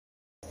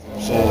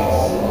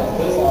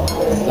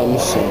Some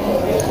shit.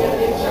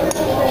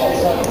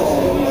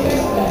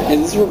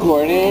 Is this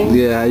recording?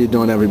 Yeah, how you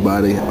doing,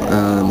 everybody?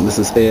 This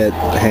is Ed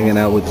hanging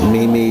out with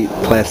Mimi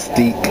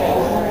Plastique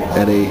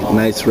at a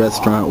nice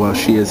restaurant while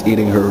she is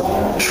eating her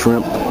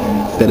shrimp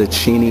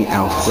fettuccine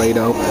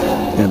alfredo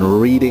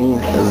and reading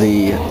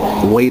the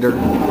waiter,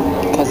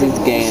 because he's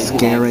gay,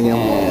 scaring him.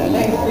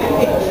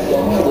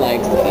 He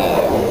likes Ed.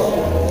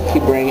 He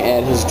bring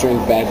Ed his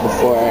drink back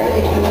before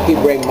he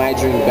bring my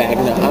drink back.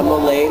 Now I'm a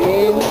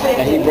lady,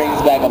 and he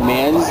brings back a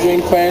man's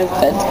drink first.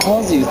 That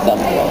tells you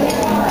something.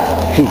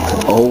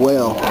 Oh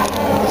well.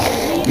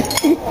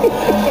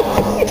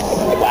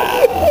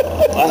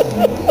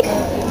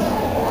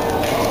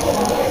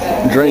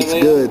 Drink's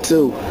good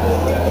too.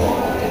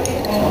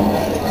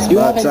 You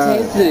haven't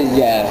tasted it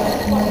yet.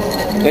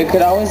 It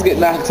could always get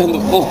knocked on the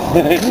floor.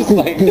 Just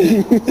like,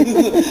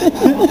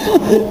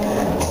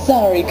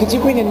 sorry, could you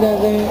bring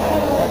another?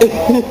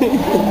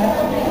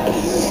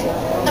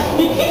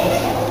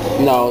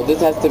 No, this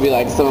has to be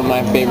like some of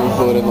my favorite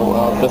food in the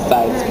world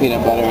besides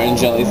peanut butter and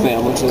jelly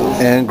sandwiches.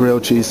 And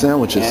grilled cheese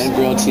sandwiches. And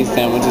grilled cheese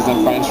sandwiches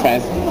and french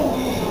fries.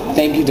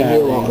 Thank you, darling.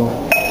 You're welcome.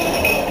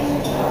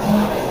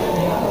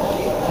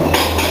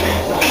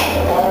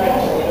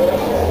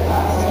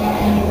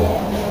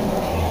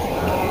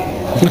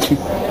 I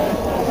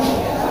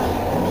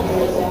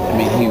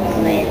mean, he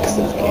reeks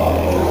of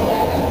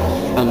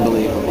gay.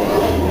 Unbelievable.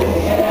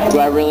 Do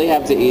I really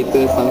have to eat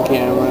this on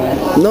camera?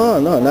 No,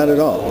 not at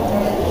all.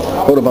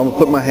 Hold up, I'm going to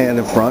put my hand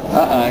in front.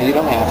 You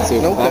don't have to,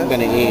 because I'm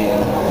going to eat.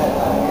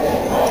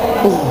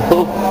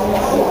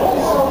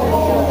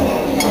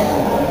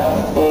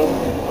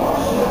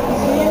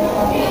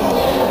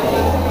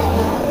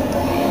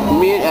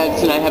 Me and Ed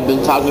tonight have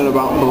been talking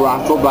about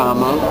Barack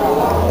Obama.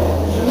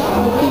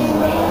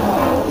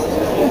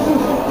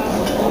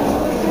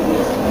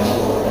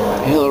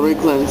 Hillary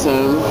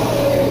Clinton.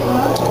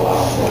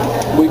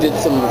 We did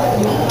some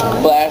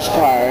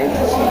flashcards.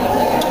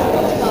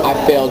 I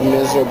failed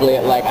miserably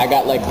at I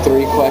got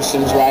 3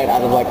 questions right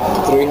out of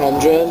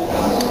 300.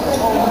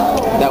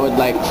 That would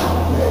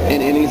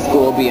in any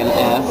school be an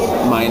F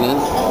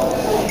minus,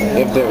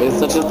 if there is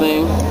such a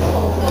thing.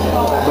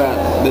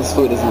 But this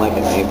food isn't an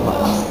A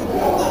plus.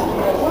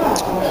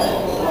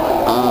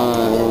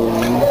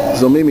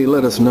 So Mimi,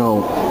 let us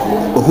know,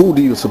 who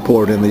do you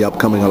support in the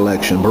upcoming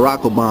election?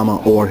 Barack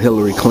Obama or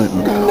Hillary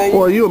Clinton?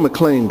 Or are you a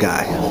McCain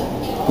guy?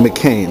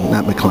 McCain,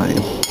 not McClain.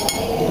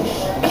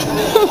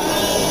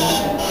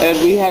 And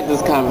we had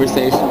this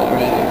conversation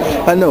already.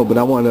 I know, but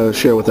I want to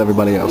share with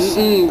everybody else.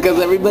 Because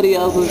everybody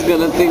else is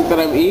going to think that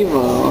I'm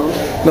evil.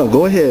 No,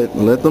 go ahead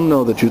and let them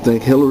know that you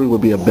think Hillary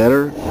would be a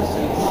better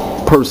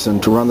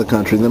person to run the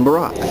country than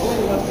Barack.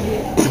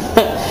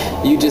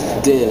 You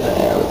just did.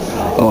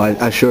 Oh,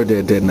 I sure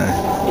did, didn't I?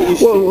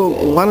 Well,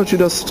 why don't you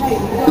just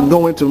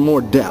go into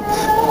more depth?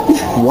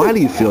 Why do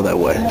you feel that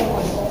way?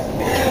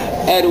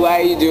 Ed, why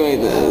are you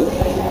doing this?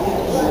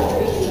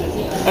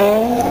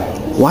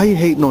 Why are you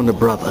hating on the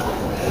brother?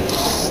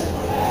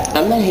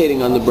 I'm not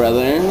hating on the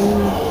brother.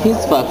 He's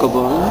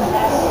fuckable.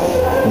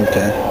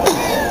 Okay.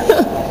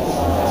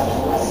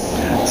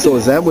 So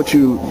is that what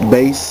you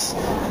base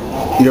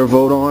your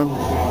vote on?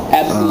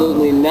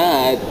 Absolutely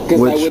not.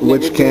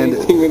 Which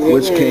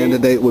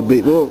candidate would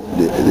be? Well,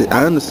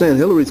 I understand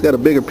Hillary's got a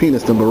bigger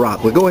penis than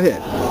Barack, but go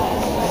ahead.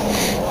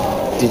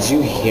 Did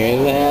you hear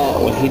that?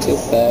 What he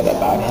just said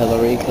about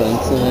Hillary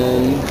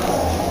Clinton?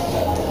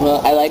 Well,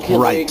 I like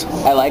Hillary. Right.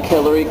 I like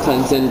Hillary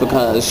Clinton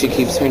because she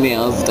keeps her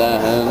nails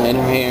done and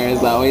her hair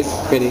is always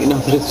pretty. You know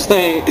what I'm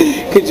saying?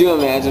 Could you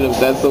imagine if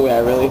that's the way I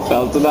really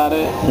felt about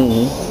it?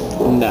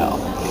 Mm-hmm. No.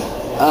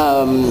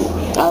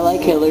 I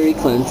like Hillary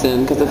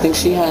Clinton because I think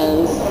she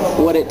has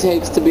what it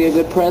takes to be a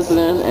good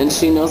president, and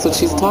she knows what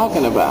she's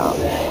talking about.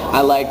 I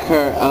like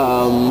her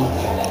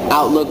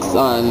outlooks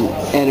on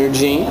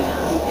energy.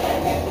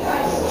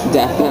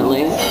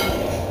 Definitely.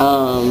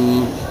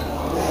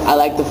 I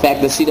like the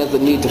fact that she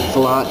doesn't need to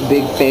flaunt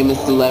big famous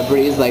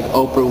celebrities like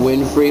Oprah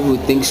Winfrey, who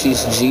thinks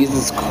she's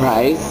Jesus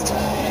Christ,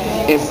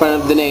 in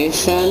front of the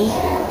nation.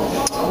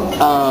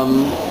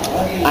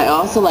 I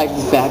also like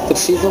the fact that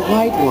she's a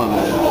white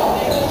woman.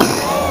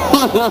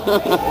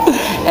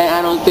 And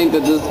I don't think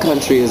that this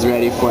country is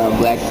ready for a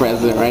black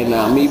president right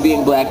now. Me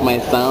being black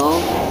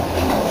myself,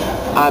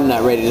 I'm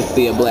not ready to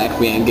see a black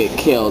man get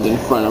killed in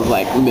front of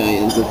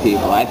millions of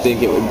people. I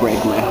think it would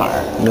break my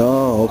heart.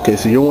 Oh, okay.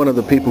 So you're one of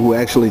the people who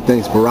actually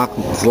thinks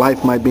Barack's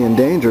life might be in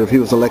danger if he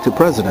was elected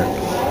president.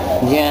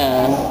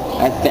 Yeah.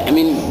 I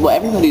mean, well,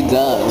 everybody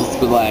does,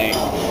 but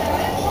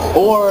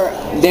or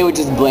they would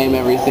just blame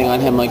everything on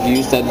him like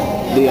you said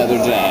the other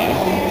day.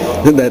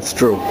 That's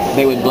true.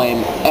 They would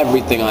blame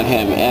everything on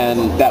him,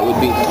 and that would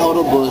be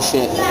total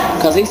bullshit,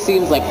 because he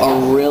seems like a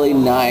really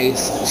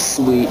nice,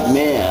 sweet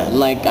man.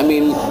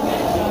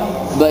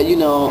 But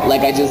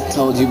like I just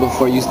told you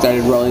before you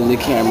started rolling the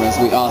cameras,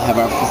 we all have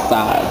our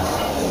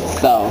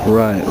facades. So.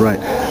 Right.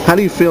 How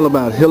do you feel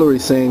about Hillary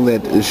saying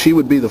that she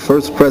would be the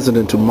first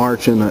president to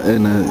march in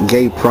a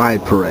gay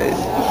pride parade?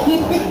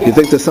 You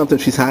think there's something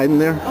she's hiding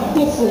there?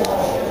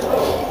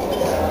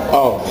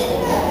 Oh.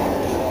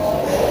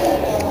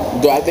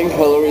 Do I think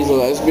Hillary's a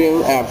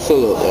lesbian?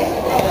 Absolutely.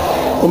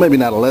 Well, maybe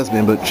not a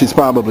lesbian, but she's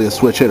probably a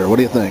switch hitter. What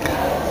do you think?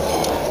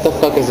 What the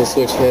fuck is a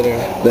switch hitter?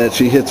 That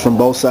she hits from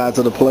both sides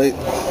of the plate?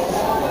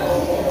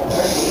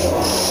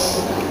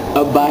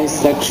 A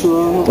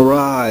bisexual?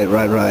 Right.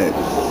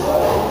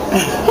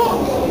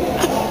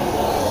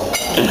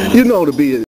 You know, to be